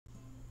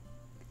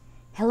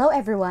Hello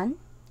everyone!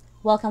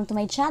 Welcome to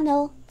my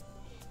channel.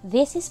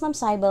 This is Ma'am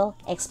Sybel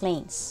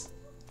Explains.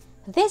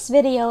 This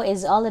video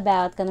is all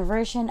about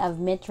conversion of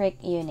metric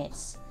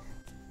units.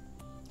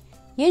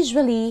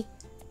 Usually,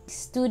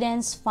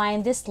 students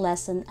find this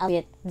lesson a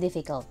bit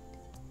difficult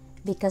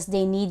because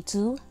they need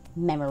to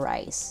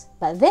memorize.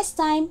 But this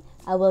time,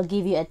 I will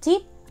give you a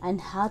tip on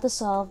how to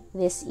solve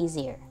this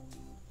easier.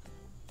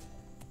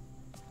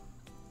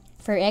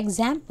 For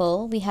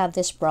example, we have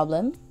this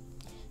problem.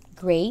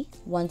 Gray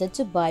wanted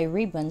to buy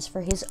ribbons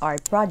for his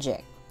art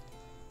project.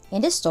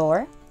 In the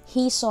store,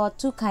 he saw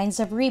two kinds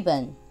of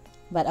ribbon,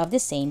 but of the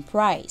same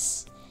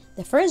price.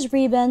 The first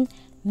ribbon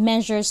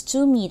measures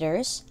 2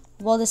 meters,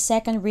 while the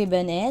second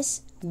ribbon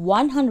is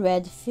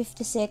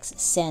 156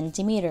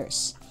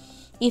 centimeters.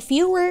 If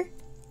you were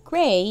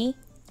Gray,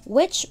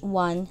 which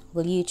one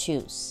will you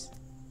choose?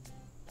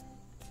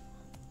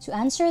 To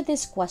answer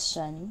this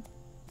question,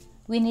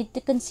 we need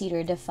to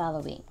consider the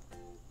following.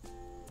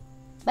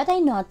 But I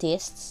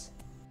noticed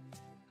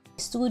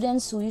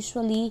students who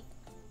usually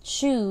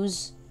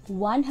choose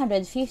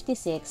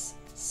 156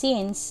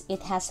 since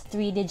it has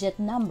 3-digit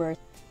number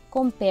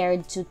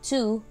compared to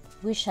 2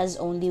 which has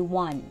only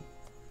 1.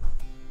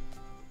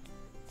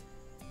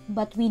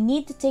 But we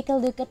need to take a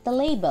look at the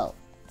label.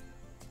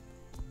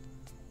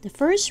 The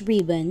first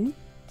ribbon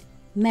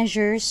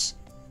measures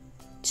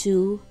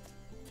 2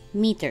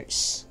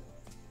 meters,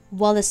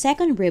 while the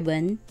second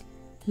ribbon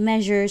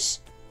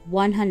measures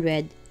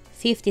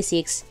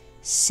 156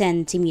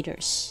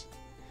 centimeters.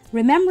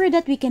 Remember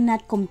that we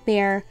cannot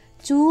compare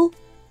two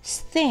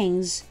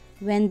things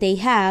when they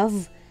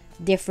have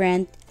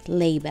different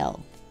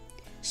label.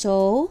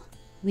 So,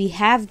 we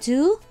have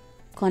to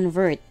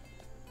convert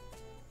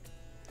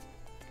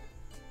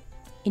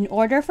in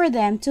order for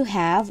them to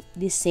have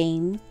the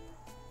same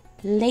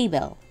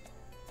label.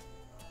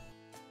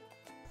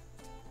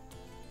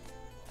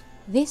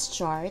 This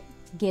chart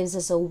gives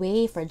us a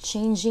way for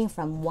changing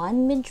from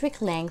one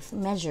metric length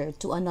measure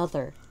to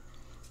another.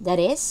 That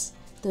is,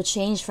 to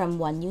change from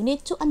one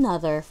unit to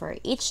another for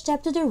each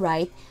step to the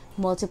right,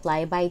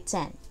 multiply by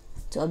 10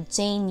 to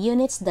obtain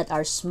units that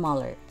are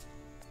smaller.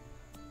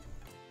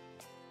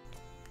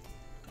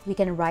 We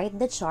can write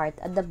the chart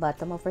at the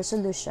bottom of our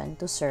solution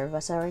to serve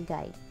as our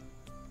guide.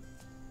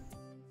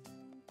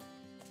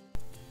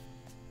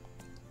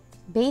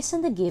 Based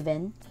on the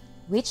given,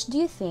 which do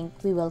you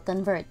think we will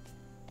convert?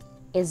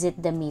 Is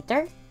it the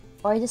meter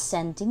or the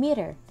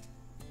centimeter?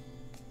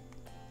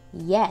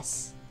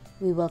 Yes,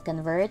 we will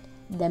convert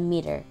the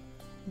meter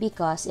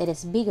because it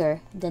is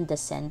bigger than the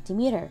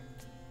centimeter.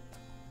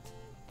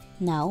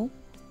 Now,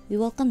 we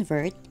will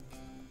convert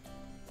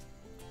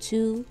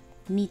 2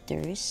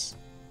 meters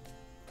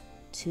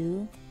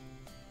to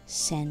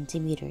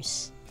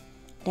centimeters.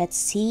 Let's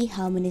see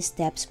how many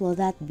steps will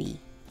that be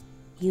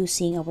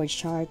using our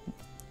chart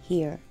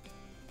here.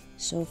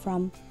 So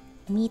from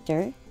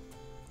meter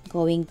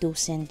going to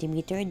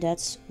centimeter,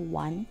 that's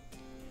 1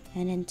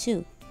 and then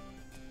 2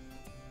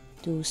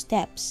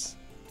 steps.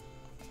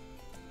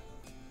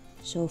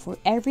 So for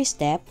every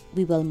step,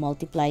 we will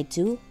multiply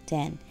to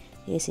 10.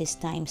 This is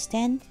times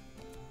 10.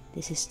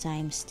 This is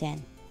times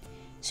 10.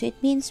 So it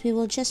means we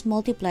will just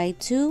multiply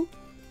 2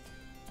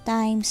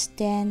 times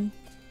 10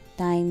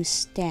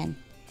 times 10.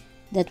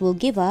 That will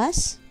give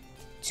us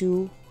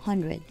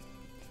 200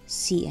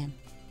 cm.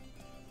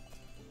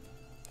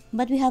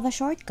 But we have a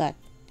shortcut.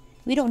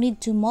 We don't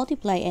need to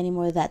multiply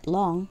anymore that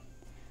long,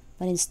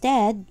 but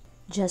instead,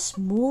 just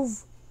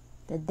move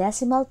the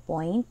decimal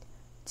point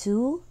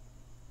 2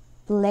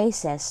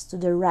 places to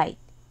the right.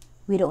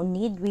 We don't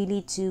need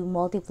really to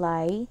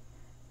multiply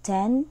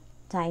 10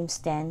 times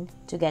 10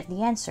 to get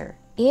the answer.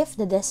 If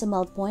the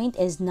decimal point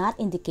is not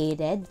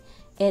indicated,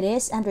 it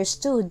is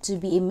understood to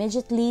be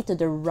immediately to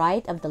the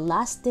right of the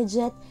last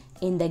digit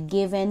in the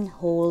given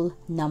whole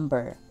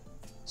number.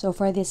 So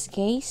for this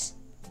case,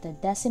 the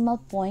decimal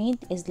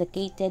point is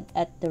located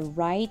at the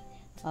right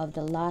of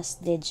the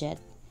last digit.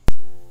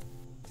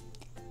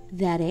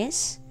 That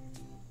is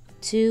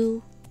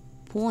 2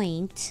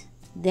 point.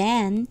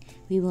 Then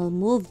we will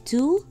move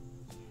 2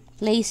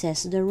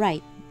 places to the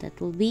right.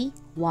 That will be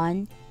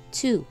 1,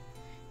 2.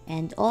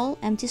 And all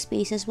empty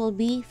spaces will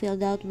be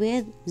filled out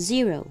with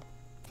 0.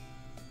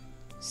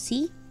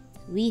 See,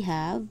 we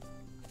have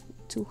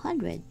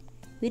 200.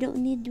 We don't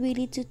need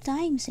really to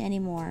times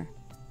anymore.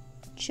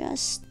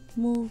 Just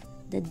move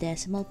the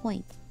decimal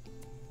point.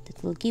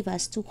 That will give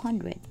us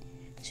 200.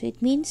 So it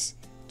means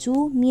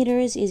 2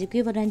 meters is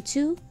equivalent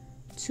to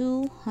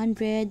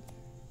 200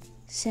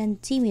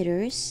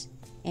 centimeters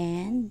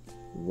and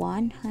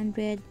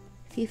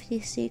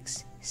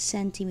 156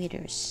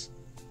 centimeters.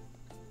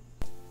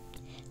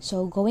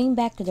 So going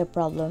back to the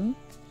problem,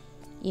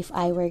 if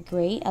I were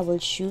Gray, I will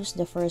choose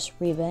the first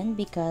ribbon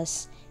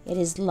because it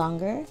is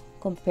longer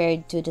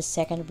compared to the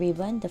second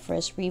ribbon. The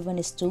first ribbon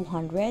is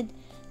 200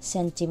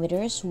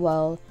 centimeters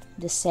while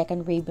the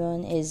second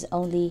ribbon is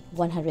only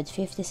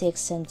 156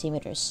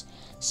 centimeters.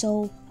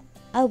 So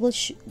I will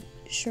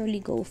surely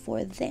go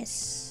for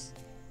this,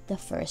 the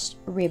first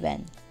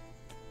ribbon.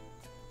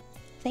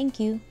 Thank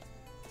you.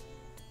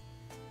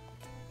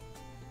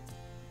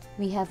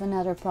 we have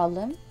another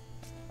problem.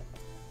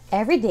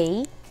 Every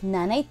day,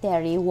 Nanay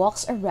Terry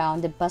walks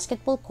around the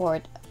basketball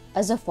court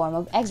as a form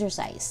of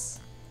exercise.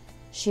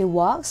 She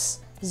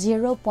walks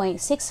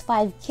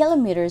 0.65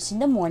 kilometers in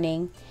the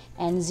morning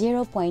and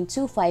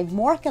 0.25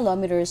 more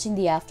kilometers in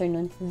the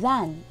afternoon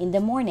than in the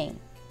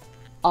morning.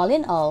 All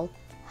in all,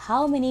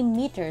 how many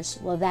meters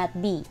will that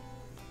be?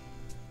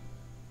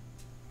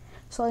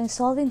 So in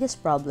solving this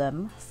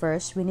problem,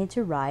 first we need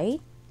to write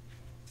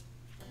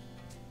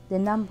the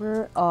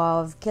number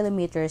of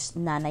kilometers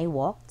Nanay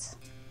walked,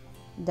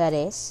 that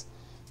is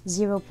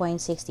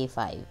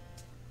 0.65.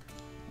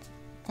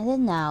 And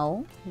then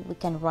now we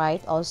can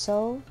write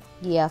also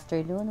the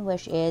afternoon,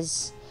 which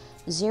is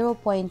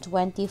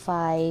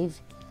 0.25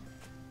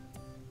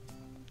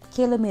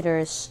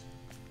 kilometers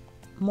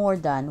more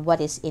than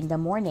what is in the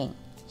morning.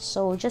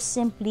 So just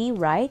simply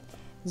write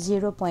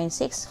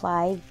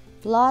 0.65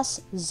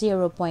 plus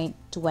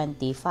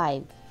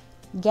 0.25.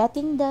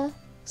 Getting the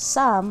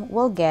sum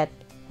will get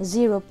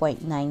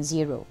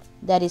 0.90.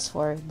 That is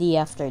for the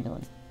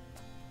afternoon.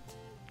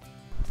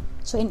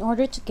 So in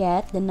order to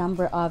get the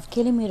number of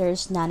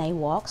kilometers Nanay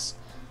walks,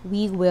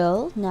 we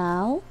will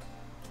now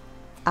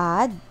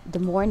add the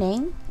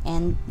morning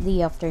and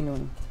the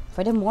afternoon.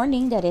 For the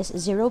morning, that is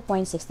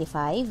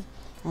 0.65,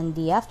 and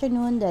the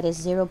afternoon, that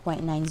is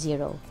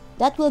 0.90.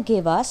 That will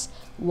give us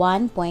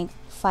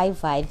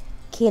 1.55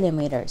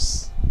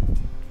 kilometers.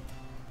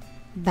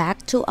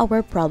 Back to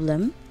our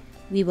problem,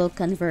 we will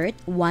convert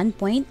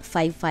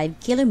 1.55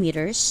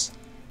 kilometers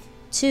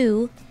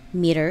to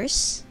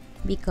meters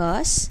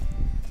because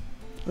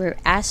we're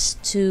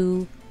asked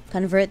to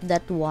convert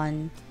that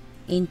one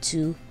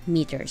into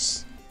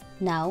meters.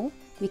 Now,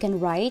 we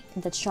can write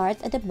the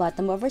chart at the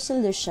bottom of our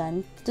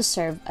solution to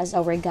serve as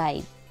our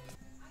guide.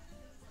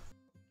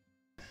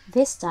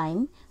 This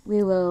time,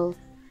 we will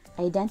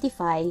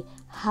identify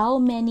how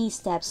many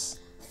steps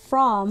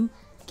from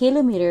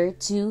kilometer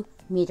to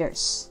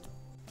meters.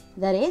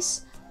 That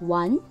is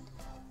 1,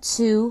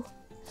 2,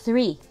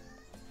 3.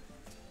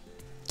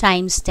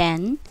 Times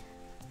 10,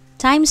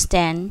 times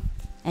 10,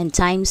 and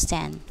times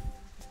 10.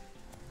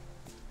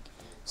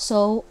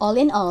 So, all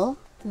in all,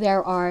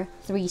 there are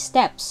 3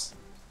 steps.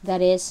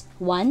 That is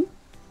 1,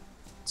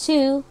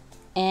 2,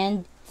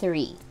 and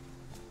 3.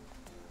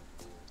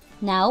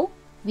 Now,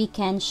 we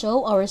can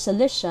show our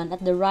solution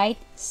at the right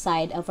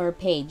side of our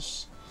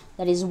page.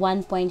 That is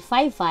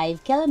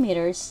 1.55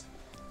 kilometers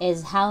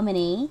is how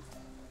many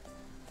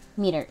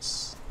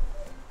meters?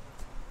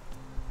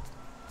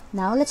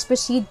 Now, let's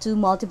proceed to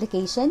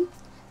multiplication.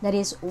 That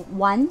is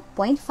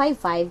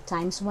 1.55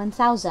 times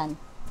 1,000.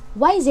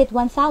 Why is it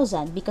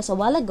 1,000? Because a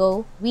while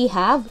ago, we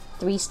have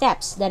 3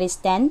 steps. That is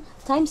 10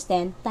 times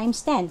 10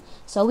 times 10.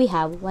 So we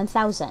have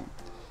 1,000.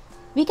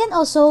 We can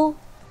also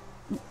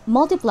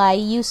multiply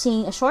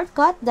using a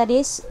shortcut. That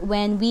is,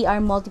 when we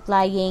are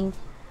multiplying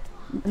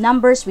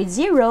numbers with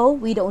 0,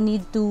 we don't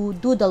need to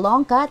do the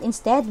long cut.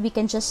 Instead, we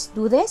can just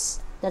do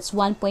this. That's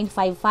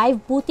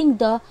 1.55, putting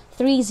the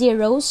 3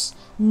 zeros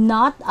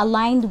not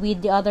aligned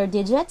with the other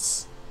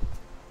digits.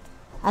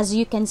 As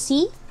you can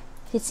see,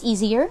 it's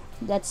easier.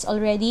 That's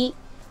already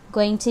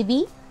going to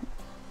be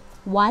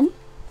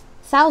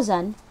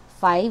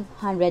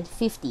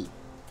 1,550.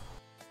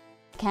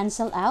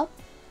 Cancel out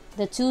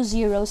the 2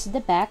 zeros at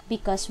the back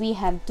because we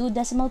have 2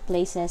 decimal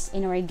places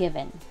in our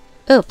given.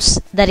 Oops,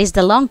 that is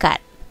the long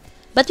cut.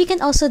 But we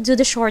can also do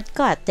the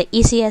shortcut, the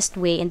easiest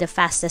way and the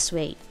fastest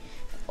way.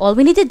 All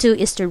we need to do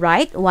is to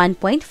write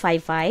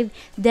 1.55,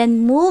 then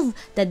move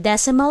the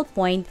decimal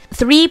point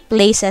 3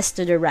 places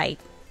to the right.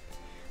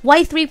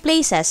 Why 3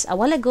 places? A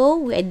while ago,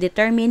 we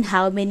determined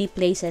how many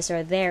places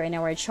are there in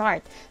our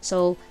chart.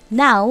 So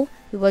now,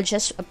 we will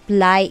just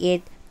apply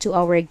it to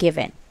our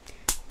given.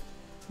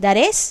 That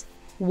is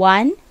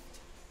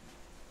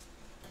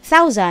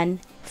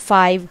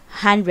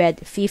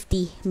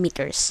 1,550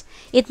 meters.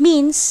 It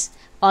means,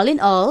 all in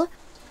all,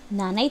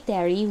 Nanay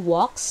Terry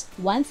walks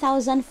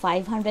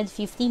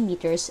 1,550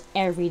 meters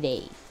every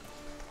day.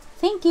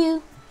 Thank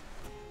you!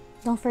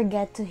 Don't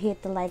forget to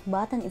hit the like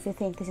button if you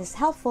think this is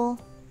helpful.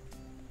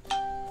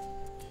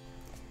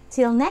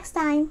 Till next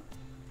time!